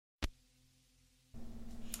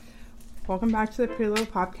Welcome back to the Pretty Little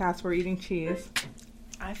Podcast. We're eating cheese.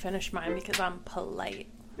 I finished mine because I'm polite.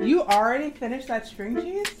 You already finished that string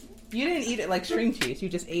cheese? You didn't eat it like string cheese. You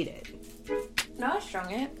just ate it. No, I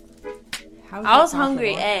strung it. I was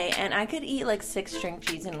hungry, and I could eat like 6 string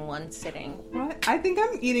cheese in one sitting. What? I think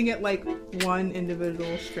I'm eating it like one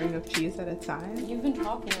individual string of cheese at a time. You've been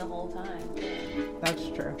talking the whole time. That's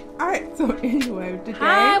true. Alright, so anyway, today...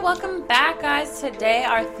 Hi, welcome back, guys. Today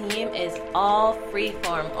our theme is all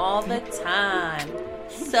freeform, all the time.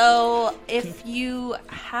 So, if you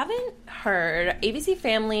haven't heard, ABC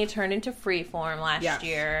Family turned into Freeform last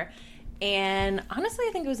year. And honestly,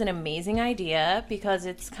 I think it was an amazing idea because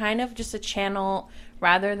it's kind of just a channel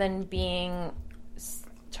rather than being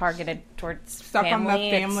targeted towards stuff family. On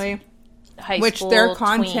the family. High which school, their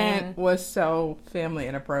content tween. was so family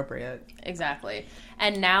inappropriate. Exactly.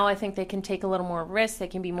 And now I think they can take a little more risk. They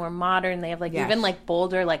can be more modern. They have even like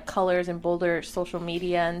bolder like colors and bolder social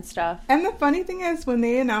media and stuff. And the funny thing is, when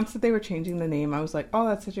they announced that they were changing the name, I was like, oh,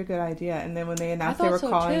 that's such a good idea. And then when they announced they were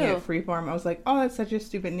calling it Freeform, I was like, oh, that's such a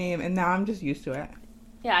stupid name. And now I'm just used to it.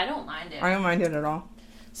 Yeah, I don't mind it. I don't mind it at all.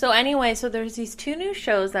 So anyway, so there's these 2 new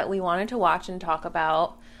shows that we wanted to watch and talk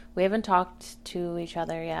about. We haven't talked to each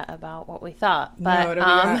other yet about what we thought. But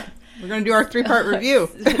we're going to do our 3-part review.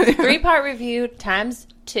 3-part review times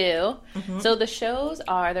 2. Mm-hmm. So the shows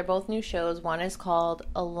they're both new shows. One is called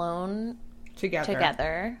Alone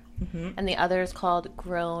Together. Mm-hmm. And the other is called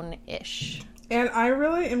Grown-ish. And I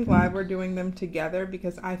really am glad we're doing them together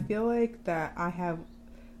because I feel like that I have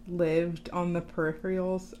lived on the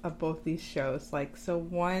peripherals of both these shows. Like, so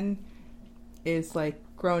one is like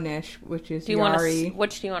Grown-ish, which is Yari.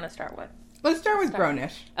 Which do you want to start with? Let's start with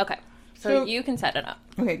Grown-ish. Okay. So you can set it up.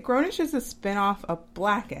 Okay, Grown-ish is a spin-off of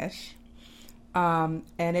Black-ish. And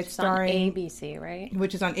it's starring... on ABC, right?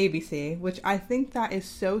 Which is on ABC, which I think that is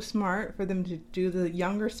so smart for them to do the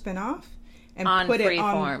younger spin-off and put it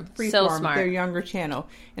on Freeform, so smart. Their younger channel.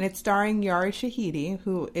 And it's starring Yari Shahidi,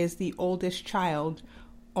 who is the oldest child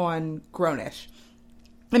on Grown-ish.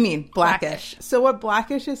 I mean, Black-ish. So what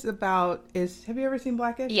Black-ish is about is... Have you ever seen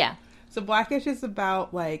Black-ish? Yeah. So Black-ish is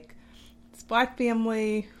about, like, this black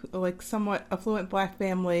family, like, somewhat affluent black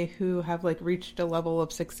family who have, like, reached a level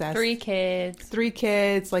of success. 3 kids. 3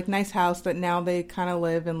 kids, like, nice house, but now they kind of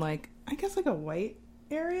live in, like, I guess, like, a white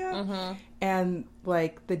area. Mm-hmm. And,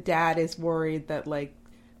 like, the dad is worried that, like,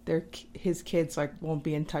 his kids like won't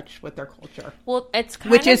be in touch with their culture. Well, it's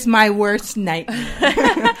which is my worst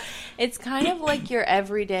nightmare. It's kind of like your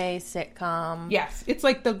everyday sitcom. Yes, it's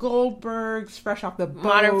like the Goldbergs, fresh off the boat.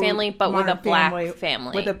 Modern Family, but with a black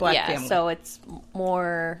family. With a black family. So it's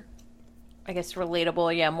more, I guess,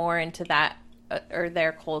 relatable. Yeah, more into that or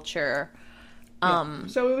their culture.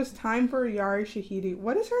 So it was time for Yari Shahidi.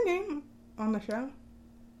 What is her name on the show?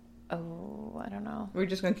 Oh, I don't know. We're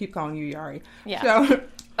just going to keep calling you Yari. Yeah. So,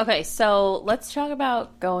 okay, so let's talk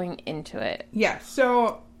about going into it. Yeah,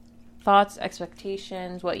 so... Thoughts,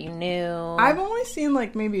 expectations, what you knew. I've only seen,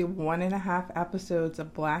 like, maybe 1.5 episodes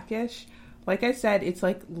of Black-ish. Like I said, it's,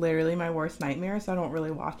 like, literally my worst nightmare, so I don't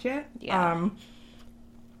really watch it. Yeah.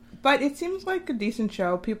 But it seems like a decent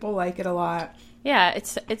show. People like it a lot. Yeah,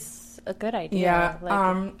 it's a good idea. Yeah,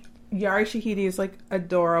 like, Yari Shahidi is, like,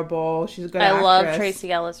 adorable. She's a good actress. I love Tracee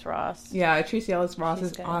Ellis Ross. Yeah, Tracee Ellis Ross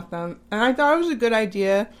is awesome. And I thought it was a good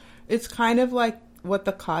idea. It's kind of like what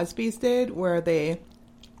the Cosbys did, where they...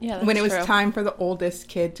 Yeah, when it was time for the oldest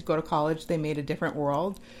kid to go to college, they made a different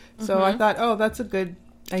world. So I thought, oh, that's a good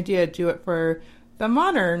idea. Do it for the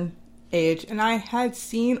modern age. And I had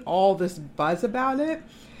seen all this buzz about it.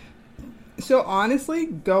 So honestly,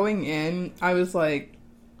 going in, I was like...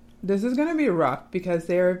 This is going to be rough because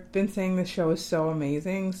they've been saying the show is so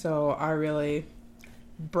amazing, so I really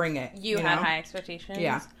bring it. You had high expectations?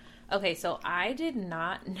 Yeah. Okay, so I did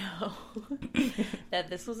not know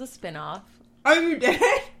that this was a spinoff. Oh, you did?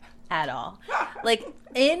 At all. Like,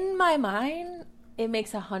 in my mind, it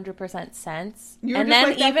makes 100% sense. You were and just then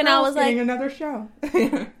like that even I was like... another show.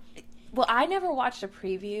 Well, I never watched a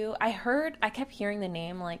preview. I kept hearing the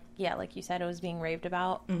name, like you said, it was being raved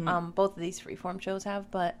about. Mm-hmm. Both of these Freeform shows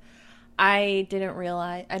have, but I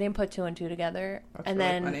didn't put 2 and 2 together. That's and really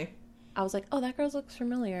then funny. I was like, oh, that girl looks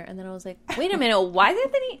familiar. And then I was like, wait a minute, why is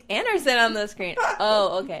Anthony Anderson on the screen?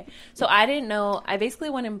 Oh, okay. So I didn't know. I basically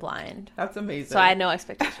went in blind. That's amazing. So I had no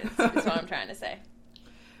expectations, is what I'm trying to say.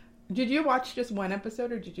 Did you watch just one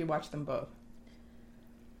episode or did you watch them both?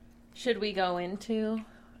 Should we go into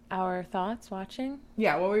our thoughts watching?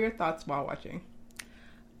 Yeah, what were your thoughts while watching?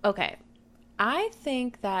 Okay. I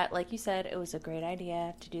think that, like you said, it was a great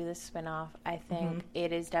idea to do this spinoff. I think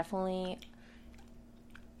it is definitely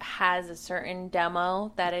has a certain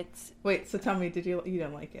demo that it's... Wait, so tell me, you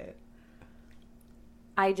didn't like it?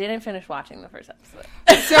 I didn't finish watching the first episode.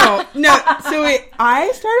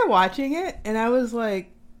 I started watching it, and I was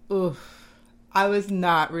like, oof. I was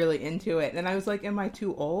not really into it. And I was like, am I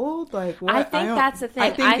too old? Like, what? I think that's the thing.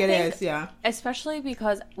 I think it is, yeah. Especially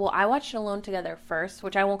because, I watched Alone Together first,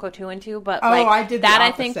 which I won't go too into, but I did that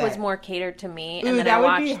I think was more catered to me. And then I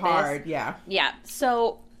watched this. That would be hard, yeah. Yeah.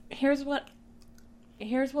 So here's what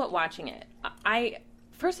watching it.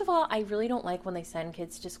 First of all, I really don't like when they send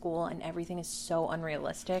kids to school and everything is so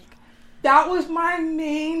unrealistic. That was my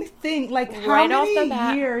main thing. Like, how right many off the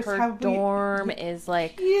bat, years her have dorm is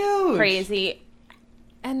like huge. Crazy,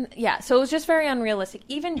 and so it was just very unrealistic.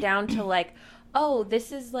 Even down to like, oh,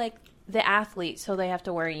 this is like the athlete, so they have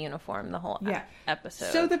to wear a uniform the whole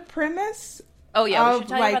episode. So the premise. Oh yeah, we should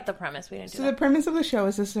tell you about the premise. We didn't. The premise of the show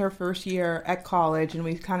is this is her first year at college, and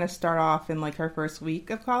we kind of start off in like her first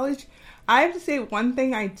week of college. I have to say one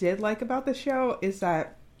thing I did like about the show is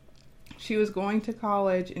that she was going to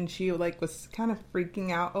college and she like was kind of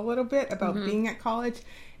freaking out a little bit about being at college.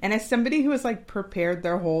 And as somebody who was like prepared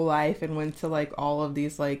their whole life and went to like all of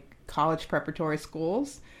these like college preparatory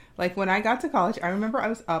schools, like when I got to college, I remember I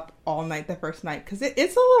was up all night the first night because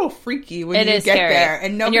it's a little freaky when you get scary. there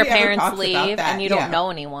and nobody and your ever parents talks leave about that. and you don't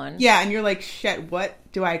know anyone. Yeah, and you're like, shit, what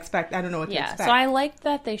do I expect? I don't know what to expect. So I like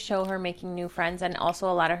that they show her making new friends, and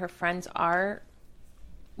also a lot of her friends are,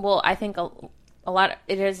 I think a lot.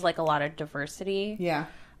 It is like a lot of diversity. Yeah.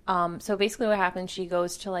 So basically what happens, she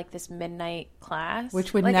goes to like this midnight class.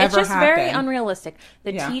 Which would like, never happen. It's just very unrealistic.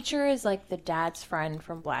 The teacher is like the dad's friend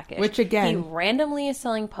from Blackish. Which again. He randomly is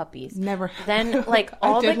selling puppies. Never. Then like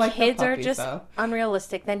all the like kids the puppies, are just though.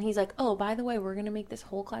 unrealistic. Then he's like, oh, by the way, we're going to make this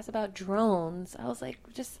whole class about drones. I was like,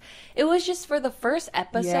 it was just for the first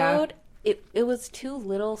episode. It was too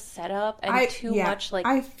little setup and too much like.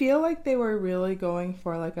 I feel like they were really going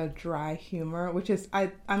for like a dry humor, which is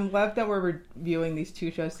I'm glad that we're reviewing these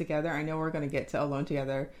two shows together. I know we're going to get to Alone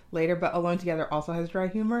Together later, but Alone Together also has dry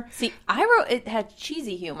humor. See, I wrote it had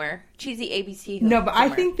cheesy humor, cheesy ABC humor. No, but I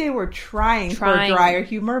think they were trying for drier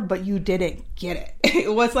humor, but you didn't get it.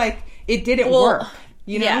 It was like it didn't work.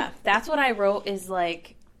 You know? Yeah, that's what I wrote. Is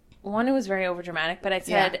like. One, it was very overdramatic, but I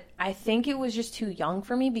said I think it was just too young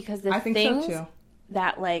for me because the things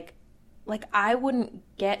that like I wouldn't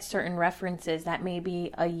get certain references that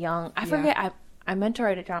maybe a young I forget I meant to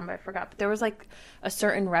write it down but I forgot. But there was like a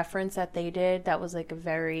certain reference that they did that was like a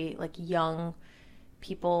very like young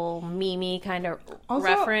people meme-y kind of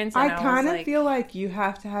reference. And I kind of feel like you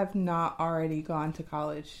have to have not already gone to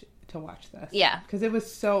college to watch this. Yeah, because it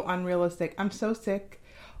was so unrealistic. I'm so sick.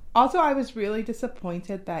 Also, I was really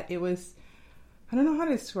disappointed that it was, I don't know how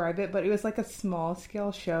to describe it, but it was like a small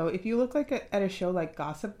scale show. If you look at a show like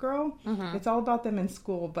Gossip Girl, it's all about them in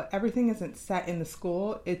school, but everything isn't set in the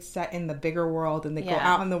school. It's set in the bigger world, and they go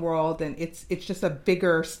out in the world, and it's just a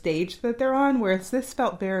bigger stage that they're on, whereas this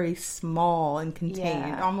felt very small and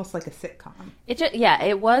contained, almost like a sitcom.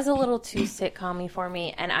 It was a little too sitcom-y for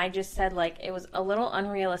me, and I just said, like, it was a little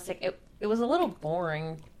unrealistic. It was a little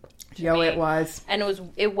boring. It was. And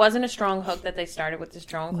it wasn't a strong hook that they started with this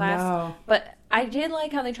drone class. No. But I did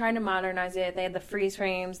like how they tried to modernize it. They had the freeze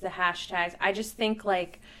frames, the hashtags. I just think,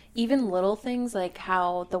 like, even little things, like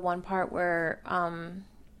how the one part where,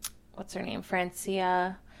 what's her name?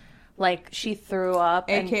 Francia, like, she threw up.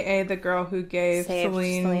 AKA the girl who gave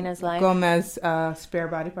Selena's life. Gomez spare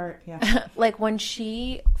body part. Yeah. Like, when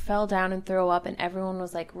she fell down and threw up and everyone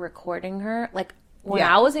was, like, recording her, like, when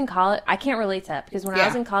I was in college, I can't relate to that because when I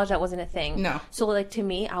was in college, that wasn't a thing. No. So, like, to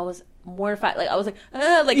me, I was mortified. Like, I was like,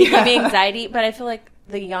 it gave me anxiety. But I feel like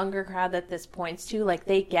the younger crowd that this points to, like,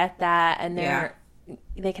 they get that and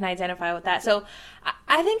they can identify with that. So,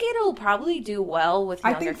 I think it'll probably do well with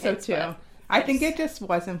younger kids. I think so, too. I think it just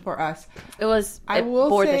wasn't for us. It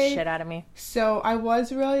bored the shit out of me. So, I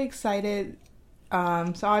was really excited.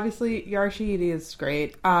 So, obviously, Yara Shahidi is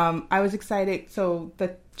great. I was excited. So,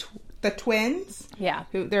 the twins,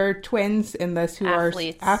 they're twins in this who are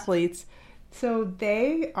athletes. So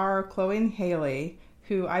they are Chloe and Haley,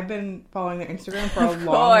 who I've been following their Instagram for a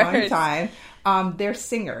long time. They're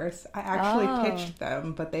singers. I actually pitched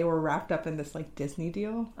them, but they were wrapped up in this like Disney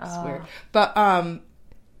deal. It's weird. But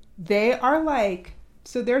they are like,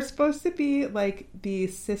 so they're supposed to be like the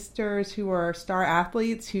sisters who are star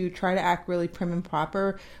athletes who try to act really prim and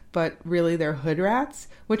proper, but really they're hood rats,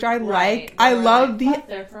 which I like. I love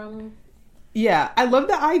they're from. Yeah, I love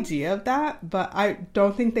the idea of that, but I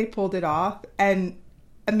don't think they pulled it off. And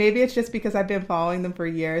maybe it's just because I've been following them for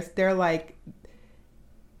years. They're like,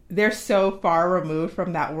 they're so far removed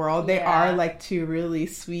from that world. They Yeah. are like two really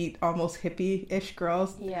sweet, almost hippie-ish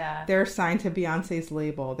girls. Yeah. They're signed to Beyonce's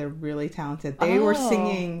label. They're really talented. They were Oh.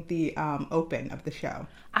 singing the open of the show.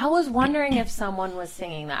 I was wondering if someone was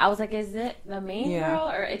singing that. I was like, is it the main Yeah. girl?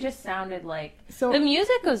 Or it just sounded like... So the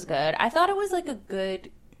music was good. I thought it was like a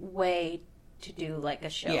good way to do like a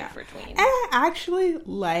show yeah. for tweens. And I actually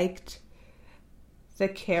liked the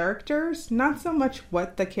characters, not so much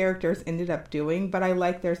what the characters ended up doing, but I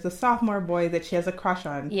like there's the sophomore boy that she has a crush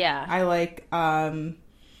on. Yeah. I like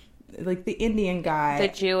the Indian guy, The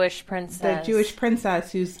Jewish princess. the Jewish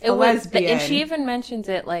princess who's It a was, lesbian. and she even mentions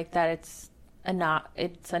it like that it's a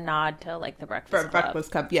nod to like the Breakfast Club.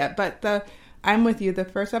 Breakfast Club, yeah. But I'm with you. The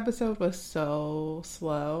first episode was so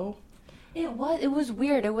slow. It was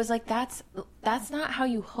weird. It was like that's not how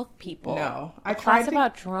you hook people. No, I class tried to,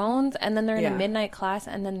 about drones, and then they're in Yeah. a midnight class,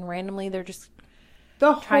 and then randomly they're just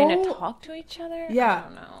the trying whole, to talk to each other. Yeah. I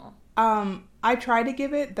don't know. I try to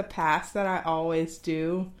give it the pass that I always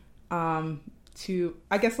do. I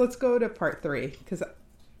guess let's go to part 3 because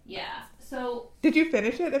Yeah. So did you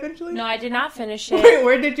finish it eventually? no, I did not finish it.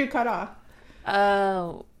 Where did you cut off?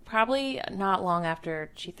 Probably not long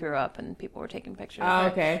after she threw up and people were taking pictures. Oh, of her.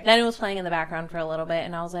 okay. Then it was playing in the background for a little bit,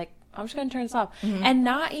 and I was like, I'm just going to turn this off. Mm-hmm. And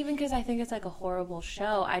not even because I think it's like a horrible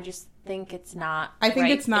show. I just think it's not. I think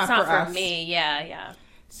right. it's not for us. me. Yeah.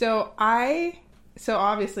 So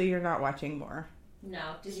obviously you're not watching more. No.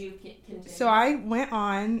 Did you continue? So I went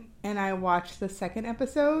on and I watched the second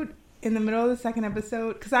episode. In the middle of the second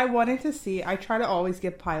episode, because I wanted to see, I try to always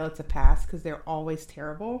give pilots a pass because they're always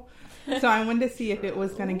terrible. So I wanted to see if it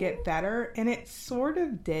was going to get better, and it sort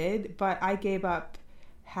of did, but I gave up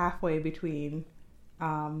halfway in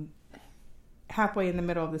the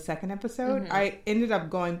middle of the second episode. Mm-hmm. I ended up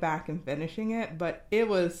going back and finishing it, but it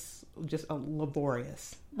was just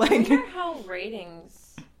laborious. I wonder how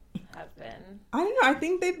ratings have been. I don't know. I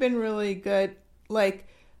think they've been really good. Like,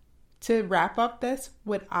 to wrap up this,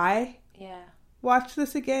 would I watch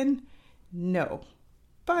this again? No.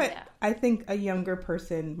 But I think a younger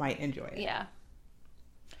person might enjoy it. Yeah.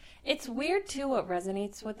 It's weird, too, what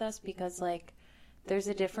resonates with us because, like, there's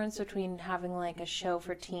a difference between having, like, a show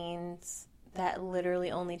for teens that literally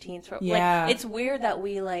only teens... Yeah. Like, it's weird that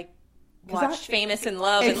we, like, watched I- Famous in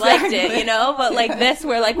Love and Exactly. liked it, you know? But, like, this,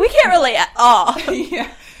 we're like, we can't relate at all.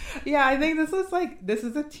 Yeah, I think this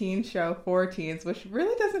is a teen show for teens, which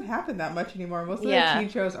really doesn't happen that much anymore. Most of the teen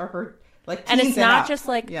shows are for like teens And it's not up. just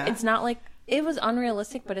like it's not like it was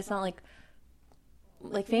unrealistic, but it's not like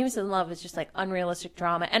Famous in Love is just like unrealistic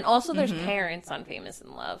drama. And also there's parents on Famous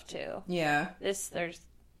in Love too. Yeah.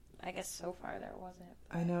 I guess so far there wasn't.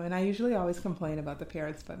 I know, and I usually always complain about the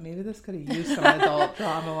parents, but maybe this could have used some adult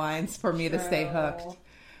drama lines for me to stay hooked.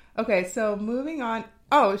 Okay, so moving on.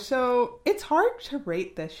 Oh, so it's hard to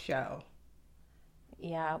rate this show.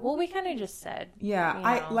 Yeah, well, we kind of just said. Yeah, you know.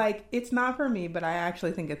 I like it's not for me, but I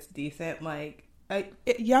actually think it's decent. Like,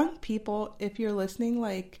 young people, if you're listening,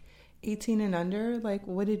 like 18 and under, like,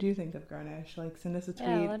 what did you think of Greenwich? Like, send us a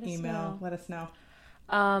tweet, email, let us know.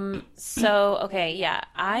 So okay, yeah,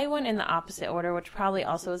 I went in the opposite order, which probably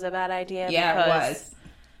also was a bad idea. Yeah, because it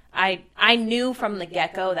was. I knew from the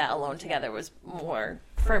get-go that Alone Together was more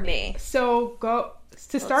for me. So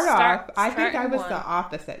start off, I think I was the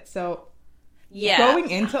opposite. So going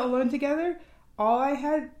into Alone Together, all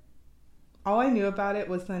I knew about it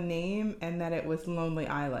was the name and that it was Lonely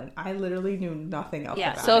Island. I literally knew nothing else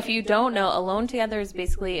about it. So if you don't know, Alone Together is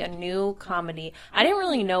basically a new comedy. I didn't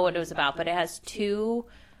really know what it was about, but it has two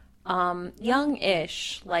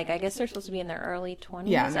young-ish, like I guess they're supposed to be in their early 20s.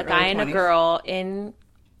 Yeah, in their a guy early and 20s. a girl in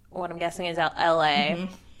what I'm guessing is LA.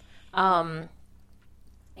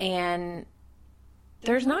 And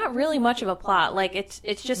there's not really much of a plot. Like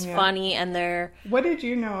it's just funny, and they're... What did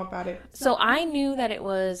you know about it? So I knew that it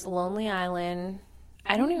was Lonely Island.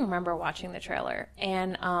 I don't even remember watching the trailer.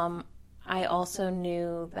 And I also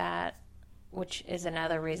knew that, which is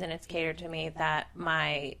another reason it's catered to me, that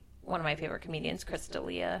one of my favorite comedians, Chris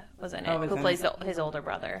D'Elia, was in it, who plays his older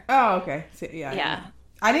brother. Oh, okay. So, yeah.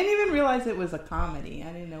 I didn't even realize it was a comedy.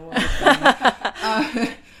 I didn't know what was going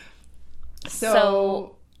on.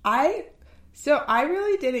 So I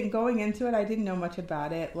really didn't, going into it, I didn't know much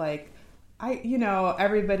about it. Like,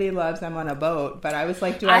 everybody loves I'm on a boat, but I was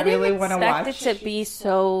like, do I really want to watch? I didn't expect it to be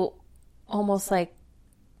so almost like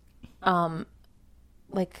not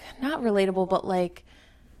relatable, but like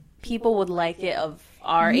people would like it of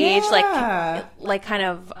our age, like kind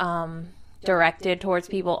of directed towards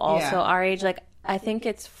people also our age. Like, I think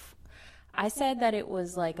I said that it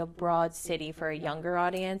was like a Broad City for a younger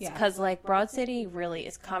audience because like Broad City really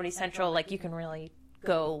is Comedy Central. Like, you can really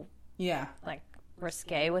go like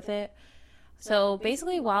risque with it. So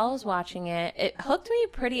basically, while I was watching it, it hooked me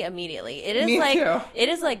pretty immediately. It is Me like too. it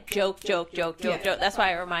is like joke. That's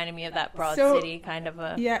why it reminded me of that Broad City kind of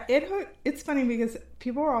a. Yeah, it's funny because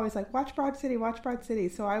people were always like, watch Broad City.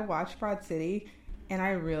 So I watched Broad City, and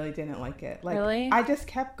I really didn't like it. Like, really? I just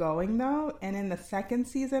kept going though, and in the second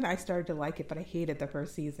season, I started to like it, but I hated the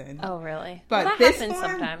first season. Oh, really? But well, that this happens one,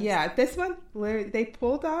 sometimes. yeah, this one, they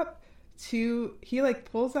pulled up to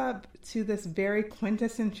pulls up to this very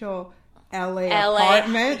quintessential LA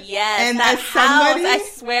apartment. Yes, and that as somebody, house. I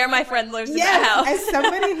swear my friend lives in that house. As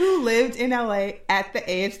somebody who lived in LA at the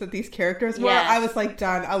age that these characters were, I was like,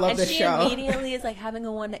 done. I love this show. And she immediately is like having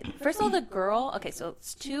a one night. First of all, the girl, okay, so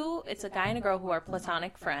it's a guy and a girl who are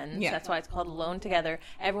platonic friends. Yeah. That's why it's called Alone Together.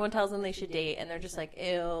 Everyone tells them they should date, and they're just like,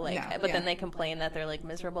 ew, but then they complain that they're like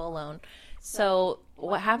miserable alone. So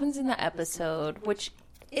what happens in the episode, which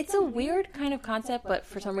it's a weird kind of concept, but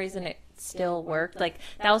for some reason it still worked. Like,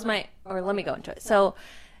 that was let me go into it. So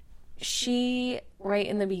she, right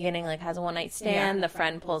in the beginning, like, has a one-night stand. Yeah. The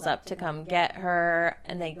friend pulls up to come get her,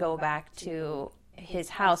 and they go back to his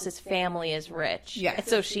house. His family is rich. Yes. And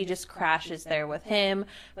so she just crashes there with him,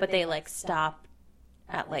 but they, like, stop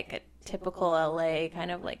at, like, a typical LA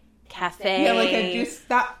kind of, like, cafe. Yeah,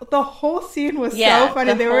 like the whole scene was so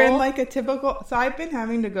funny. They were in, like, a typical... So I've been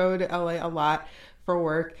having to go to LA a lot for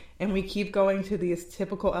work, and we keep going to these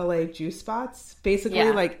typical LA juice spots.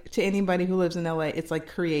 Basically, like, to anybody who lives in LA, it's like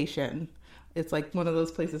Creation. It's like one of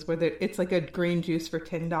those places where it's like a green juice for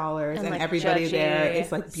 $10, and like everybody there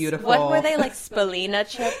is like beautiful. What were they, like, Spalina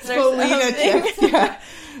chips or something? Spalina chips, yeah.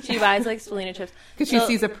 She buys like Spalina chips because she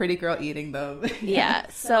sees a pretty girl eating them. Yeah,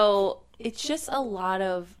 so it's just a lot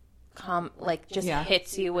of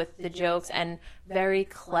hits you with the jokes, and very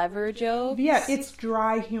clever jokes. Yeah, it's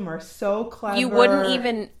dry humor, so clever. You wouldn't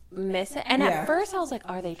even miss it. And at first I was like,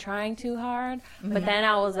 are they trying too hard? Mm-hmm. But then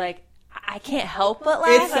I was like, I can't help but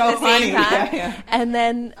laugh it's at so the funny. same time. Yeah. And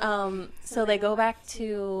then, so they go back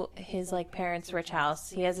to his, like, parents' rich house.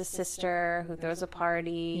 He has a sister who throws a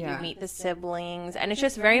party. Yeah. You meet the siblings. And it's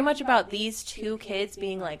just very much about these two kids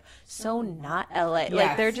being, like, so not LA. Yes.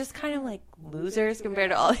 Like, they're just kind of, like, losers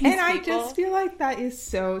compared to all these people. I just feel like that is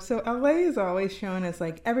so LA is always shown as,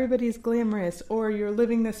 like, everybody's glamorous, or you're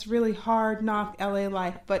living this really hard knock LA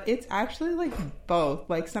life, but it's actually, like, both.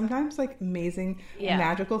 Like, sometimes, like, amazing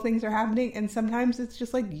magical things are happening, and sometimes it's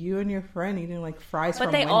just like you and your friend eating, like, fries from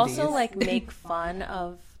Wendy's. But they also, like, make fun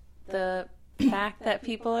of the fact that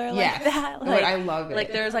people are like that. Like, I love it.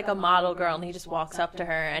 Like, there's, like, a model girl, and he just walks up to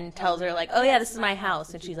her and tells her, like, oh yeah, this is my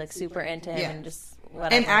house, and she's, like, super into him and just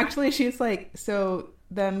whatever. And actually, she's like, so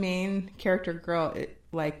the main character girl,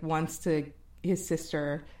 wants his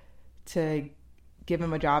sister to give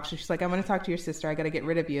him a job. So she's like, I'm going to talk to your sister. I got to get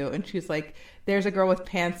rid of you. And she's like, there's a girl with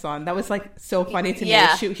pants on. That was, like, so funny to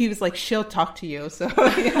me. He was like, she'll talk to you. So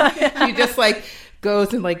she just, like,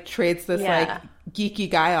 goes and, like, trades this like geeky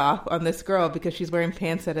guy off on this girl because she's wearing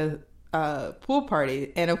pants at a pool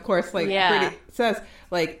party. And of course, like, Pretty says,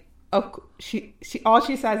 like, she all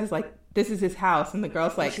she says is, like, this is his house, and the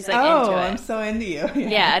girl's like, she's like, into it. I'm so into you.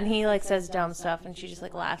 Yeah, and he, like, says dumb stuff, and she just,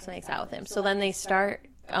 like, laughs and makes out with him. So then they start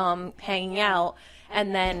hanging out,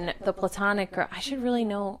 and then the platonic girl, I should really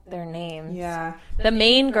know their names. Yeah. The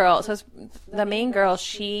main girl,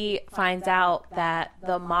 she finds out that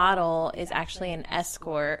the model is actually an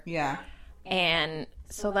escort. Yeah. And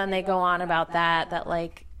so then they go on about that,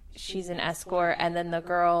 like, she's an escort, and then the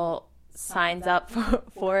girl signs up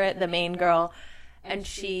for it, the main girl, and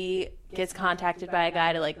she gets contacted by a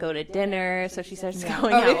guy to, like, go to dinner. So she starts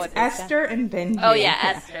going out with Esther and Benji. Oh, yeah,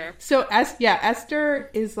 Esther. So,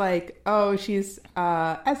 Esther is like, she's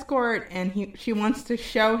escort, and she wants to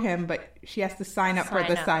show him, but she has to sign up for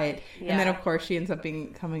the site. Yeah. And then, of course, she ends up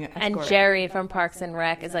becoming an escort. And Jerry from Parks and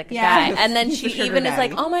Rec is, like, a guy. And then she even is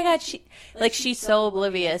like, oh, my God. She's so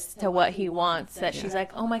oblivious to what he wants that she's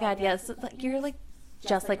like, oh, my God, yes. Like, you're, like,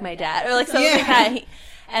 just like my dad. Or, like, something like that.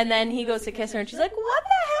 And then he goes to kiss her, and she's like, what the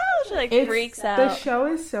hell? She, like, freaks out. The show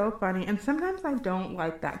is so funny. And sometimes I don't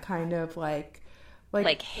like that kind of, like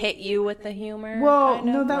hit you with the humor? Well,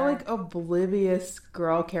 no, that, like, oblivious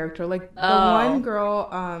girl character. Like, the one girl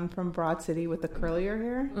from Broad City with the curlier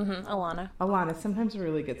hair. Mm-hmm, Alana sometimes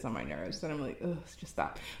really gets on my nerves. And I'm like, ugh, just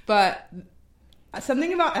stop. But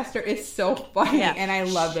something about Esther is so funny, and I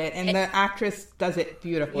love it. And the actress does it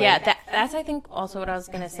beautifully. Yeah, that's, I think, also what I was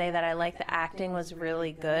going to say, that I like the acting was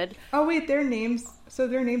really good. Oh, wait, their names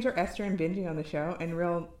are Esther and Benji on the show. In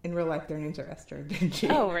real life, their names are Esther and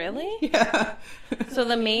Benji. Oh, really? Yeah. So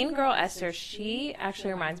the main girl, Esther, she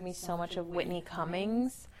actually reminds me so much of Whitney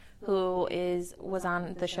Cummings who was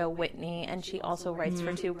on the show Whitney, and she also writes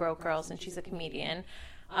for Two Broke Girls, and she's a comedian.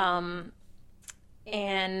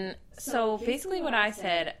 And so basically what I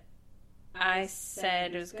said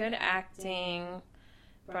it was good acting,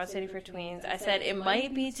 Broad City for tweens. I said it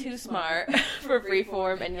might be too smart for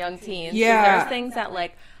Freeform and young teens. Yeah. There's things that,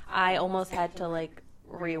 like, I almost had to, like,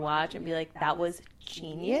 rewatch and be like, that was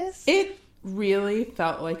genius. It really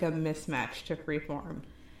felt like a mismatch to Freeform.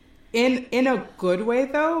 In a good way,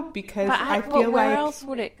 though, because I feel like... where else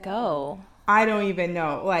would it go? I don't even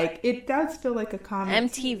know. Like, it does feel like a comedy...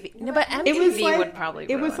 MTV. No, but MTV would probably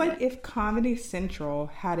ruin it. Was like if Comedy Central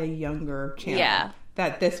had a younger channel. Yeah.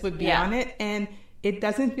 That this would be on it. And it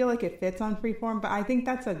doesn't feel like it fits on Freeform, but I think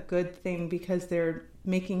that's a good thing because they're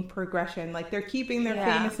making progression. Like, they're keeping their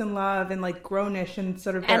Famous in Love and, like, Grownish and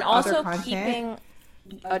sort of their other content. Keeping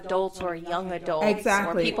adults or young adults,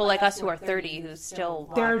 exactly, or people like us who are 30 who still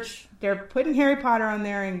watch. They're putting Harry Potter on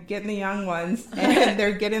there and getting the young ones, and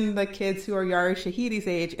they're getting the kids who are Yari Shahidi's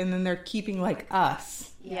age, and then they're keeping, like,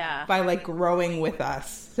 us, by, like, growing with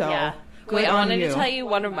us. So wait, I wanted to tell you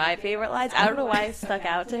one of my favorite lines. I don't know why it stuck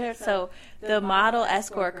out to her. So the model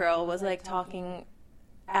escort girl was, like, talking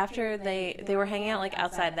after they were hanging out, like,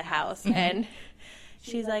 outside the house, and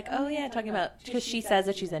she's like, oh, yeah, talking about, because she says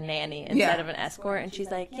that she's a nanny instead of an escort. And she's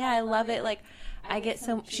like, yeah, I love it. Like, I get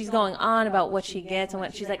she's going on about what she gets.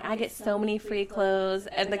 And she's like, I get so many free clothes.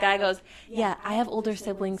 And the guy goes, yeah, I have older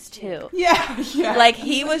siblings, too. Yeah. Like,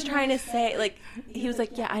 he was trying to say, like, he was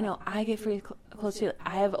like, yeah, I know, I get free clothes, too.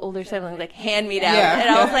 I have older siblings, like, hand me down. And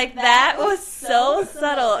I was like, that was so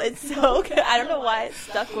subtle. It's so good. I don't know why it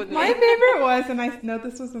stuck with me. My favorite was, and I know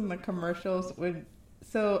this was in the commercials,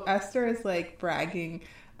 so Esther is, like, bragging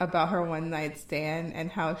about her one night stand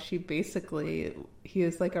and how he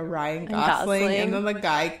is like a Ryan Gosling, and then the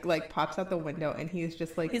guy, like, pops out the window and he's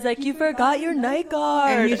just like, you forgot your night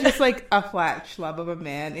guard, and he's just like a flat schlub of a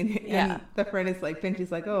man, and the friend is like,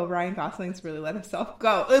 Benji's like, oh, Ryan Gosling's really let himself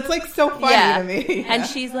go. It's, like, so funny to me. And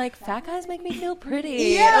she's like, fat guys make me feel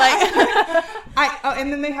pretty.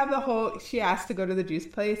 And then they have the whole, she asked to go to the juice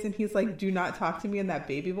place and he's like, do not talk to me in that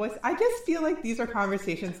baby voice. I just feel like these are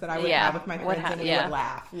conversations that I would have with my friends and we would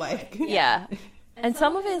laugh. Like, and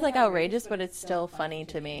some of it is, like, outrageous, but it's still funny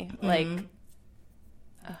to me. Like,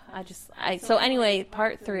 so anyway,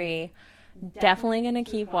 part 3, definitely gonna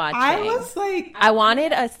keep watching. I was like, I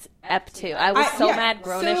wanted a Ep 2. I was mad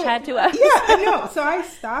Grownish had to. So I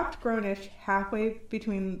stopped Grownish halfway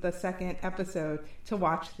between the second episode to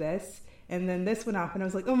watch this. And then this went off, and I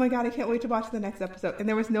was like, oh my God, I can't wait to watch the next episode. And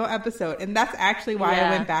there was no episode. And that's actually why I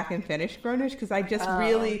went back and finished Grownish, because I just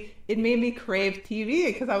it made me crave TV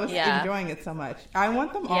because I was enjoying it so much. I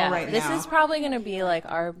want them all right now. This is probably going to be, like,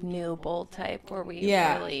 our new Bold Type where we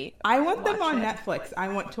really I want them on Netflix. I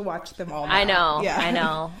want to watch them all now. I know. I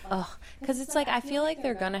know. Because it's like, I feel like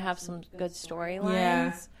they're going to have some good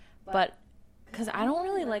storylines. But because I don't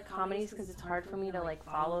really like comedies because it's hard for me to, like,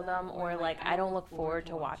 follow them, or, like, I don't look forward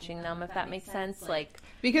to watching them, if that makes sense. Like,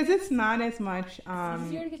 because it's not as much it's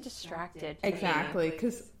easier to get distracted. Exactly,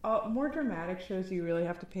 because more dramatic shows you really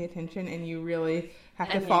have to pay attention and you really have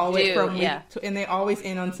to follow it from week to, and they always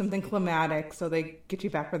end on something climatic, so they get you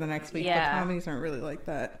back for the next week. But comedies aren't really like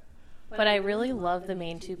that. But I really love the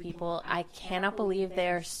main two people. I cannot believe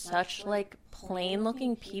they're such, like,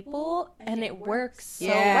 plain-looking people, and it works so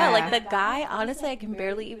well. Like, the guy, honestly, I can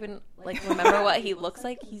barely even, like, remember what he looks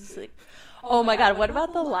like. He's like, oh my God, what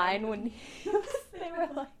about the line when they were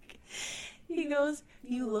like, he goes,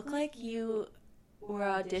 you look like you were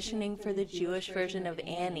auditioning for the Jewish version of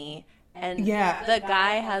Annie. And the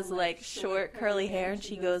guy has, like, short curly hair, and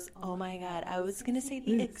she goes, oh my God, I was going to say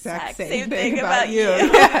the exact same thing about you.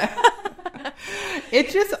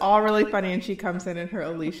 It's just all really funny, and she comes in her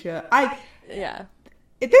Alicia.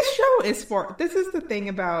 This show is this is the thing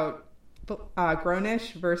about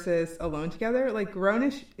Grownish versus Alone Together. Like,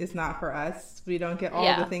 Grownish is not for us. We don't get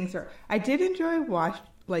all the things. I did enjoy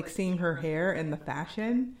seeing her hair and the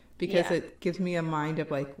fashion, because it gives me a mind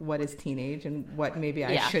of, like, what is teenage and what maybe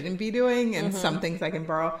I shouldn't be doing, and some things I can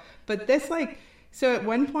borrow. But this, like, so at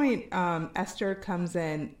one point, Esther comes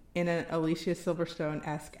in an Alicia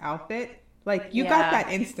Silverstone-esque outfit. Like, you got that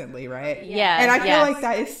instantly, right? Yeah. And I feel like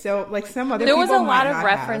that is so, like, some other there people was a lot of have.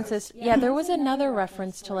 references. Yeah, there was another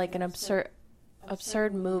reference to, like, an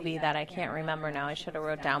absurd movie that I can't remember now. I should have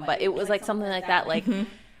wrote down. But it was, like, something like that. Like,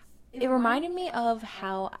 it reminded me of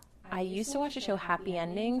how I used to watch the show Happy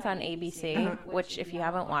Endings on ABC, which, if you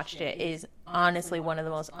haven't watched it, is honestly one of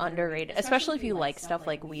the most underrated, especially if you like stuff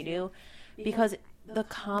like we do, because the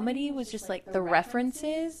comedy was just, like, the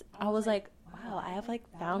references, I was like, wow, wow, I have like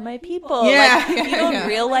found my people. Yeah, like, you know, in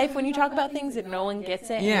real life when you talk about things and no one gets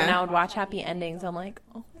it, Yeah. and I would watch happy endings, I'm like,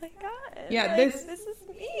 oh my god, Yeah, like, this is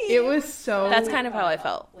me. It was so. That's kind of how I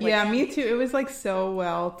felt. Like, yeah, me too. It was like so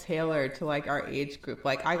well tailored to like our age group.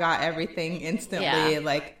 Like I got everything instantly. Yeah.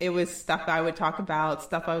 Like it was stuff I would talk about,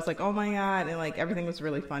 stuff I was like, oh my god, and like everything was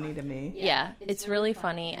really funny to me. Yeah, it's really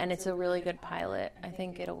funny, and it's a really good pilot. I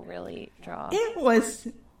think it'll really draw. It was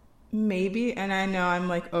maybe, and I know I'm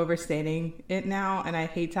like overstating it now, and I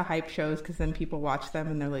hate to hype shows because then people watch them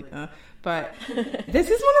and they're like, but this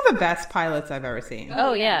is one of the best pilots I've ever seen.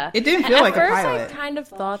 Oh yeah, It didn't feel like a At first, pilot. I kind of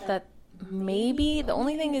thought that maybe the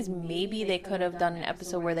only thing is maybe they could have done an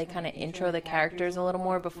episode where they kind of intro the characters a little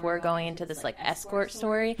more before going into this like escort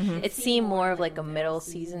story. Mm-hmm. It seemed more of like a middle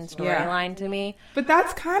season storyline to me, But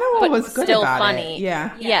that's kind of what but was good still about funny. it.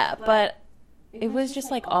 Yeah. yeah, but. It was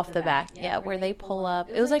just like off the back, yeah, where they pull up.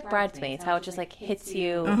 It was like Bridesmaids, how it just like hits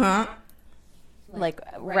you like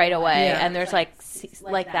right away, Yeah. and there's like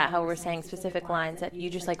that, how we're saying specific lines that you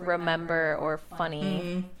just like remember or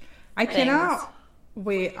funny. I cannot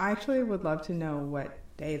wait. I actually would love to know what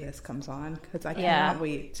day this comes on because I cannot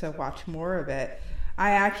wait to watch more of it.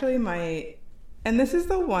 I actually might, and this is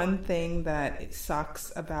the one thing that it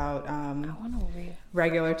sucks about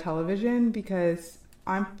regular television because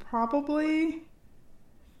I'm probably.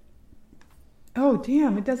 Oh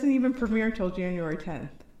damn! It doesn't even premiere till January 10th.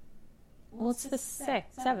 Well, it's the 6th,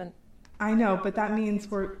 7th. I know, but that means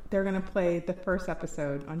they're gonna play the first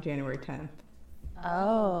episode on January 10th.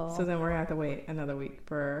 Oh. So then we're gonna have to wait another week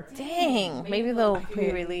for. Dang. Maybe they'll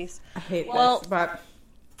pre-release. I hate Well, this, but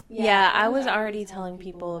Yeah, I was already telling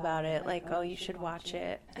people about it. Like, oh, you should watch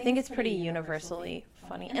it. I think it's pretty universally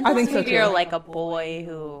funny. And I think so, if you're too. like a boy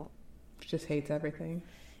who, just hates everything.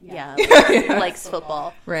 yeah, likes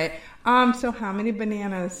football. Right. So how many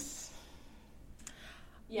bananas?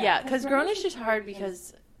 Yeah, because Grown-ish is hard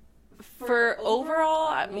because for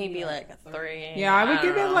overall, maybe like a 3. Yeah, I would don't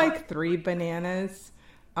give it know. like 3 bananas.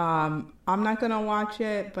 I'm not gonna watch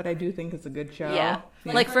it, but I do think it's a good show. Yeah.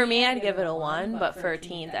 Like for me, I'd give it a 1, but for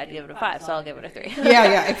teens, I'd give it a 5, so I'll give it a 3.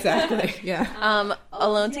 Yeah, exactly. Yeah.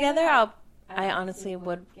 Alone Together, I honestly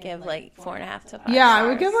would give like 4.5 to 5. Yeah, I stars.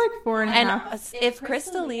 would give like 4.5. And if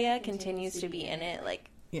Crystalia continues to be in it, like,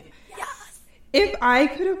 Yeah. If I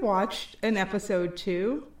could have watched an episode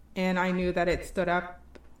 2 and I knew that it stood up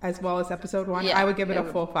as well as episode 1, Yeah, I would give it a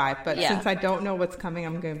full 5. But yeah. since I don't know what's coming,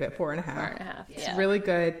 I'm going to give it 4.5. 4.5, It's yeah. really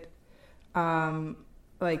good.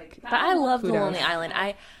 But I love The kudos. Lonely Island.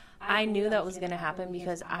 I knew that was going to happen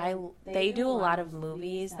because they do a lot of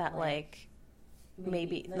movies that like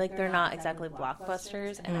maybe like they're not exactly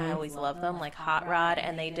blockbusters, and I always love them, like Hot Rod,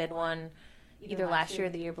 and they did one either last year or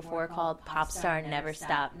the year before called Pop Star Never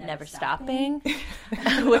Stop Never Stopping,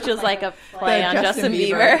 which was like a play on Justin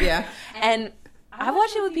Bieber. Yeah. And I've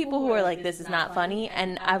watched it with people who are like, this is not funny,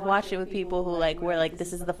 and I've watched it with people who like were like,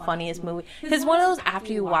 this is the funniest movie. Because one of those,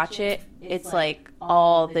 after you watch it, it's like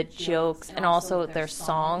all the jokes and also their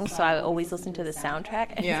songs. So I always listen to the soundtrack,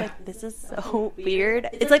 and Yeah. it's like, this is so weird.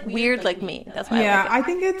 It's like weird like me. That's why Yeah, I like I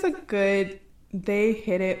think it's a good. They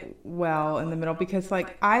hit it well in the middle because,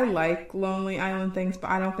 like, I like Lonely Island things, but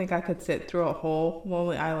I don't think I could sit through a whole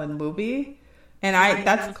Lonely Island movie. And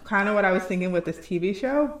that's kind of what I was thinking with this TV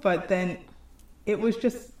show. But then it was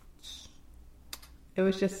just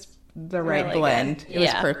the right Really blend. good. It was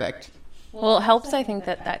Yeah. perfect. Well, it helps, I think,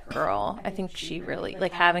 that girl, I think she really,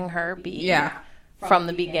 like, having her be Yeah. from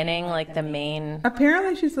the beginning, like, the main.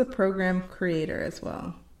 Apparently, she's the program creator as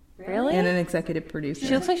well, Really? and an executive producer.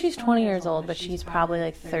 She looks like she's 20 years old, but she's probably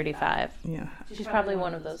like 35. Yeah. She's probably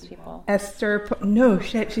one of those people. No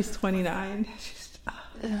shit, she's 29.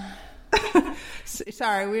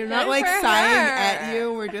 Sorry, we're not Good like for sighing her. at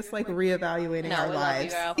you. We're just like reevaluating No, our we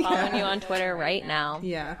lives. love you, girl. Following you on Twitter right now.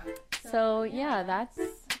 Yeah. So, yeah, that's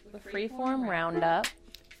the Freeform Roundup.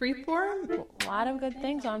 Freeform A lot of good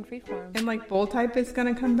things on Freeform. and like Bold Type is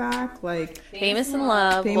gonna come back. Like Famous in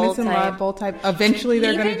Love, Famous Bold in Type. Love, Bold Type. Eventually,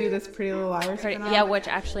 they're gonna Even- do this Pretty Little Liars. spin-off. Yeah, which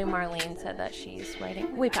actually Marlene said that she's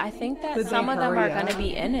writing. Wait, but I think that Did some they of them are hurry going to up?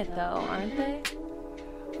 be in it, though, aren't they?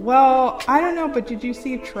 Well, I don't know, but did you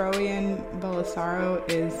see Troyan Bellisario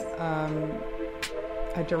is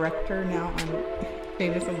a director now on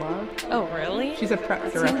Famous in Love? Oh, really? She's a prep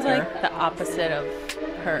It director. seems like the opposite of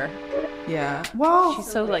her. Yeah. Well, She's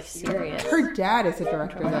so, like, serious. her dad is a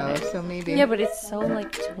director though, so maybe. Yeah, but it's so,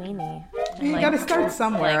 like, tweeny. You Like, gotta start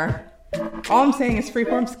somewhere. All I'm saying is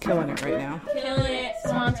Freeform's killing it right now. killing it.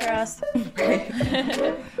 Sponsor us.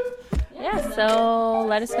 Yeah, so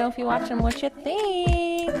let us know if you watch them, what you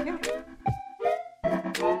think.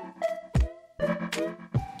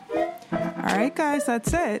 All right, right, guys,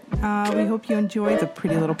 that's it. We hope you enjoyed the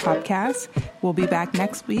Pretty Little Podcast. We'll be back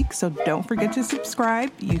next week, so don't forget to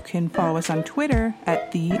subscribe. You can follow us on Twitter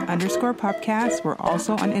at @the_Popcast. We're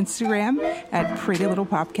also on Instagram at Pretty Little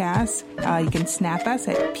Popcast. You can snap us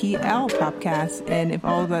at PL Popcast. And if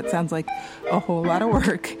all of that sounds like a whole lot of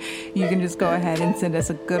work, you can just go ahead and send us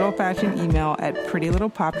a good old-fashioned email at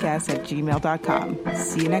prettylittlepopcast@gmail.com.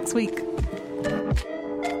 See you next week.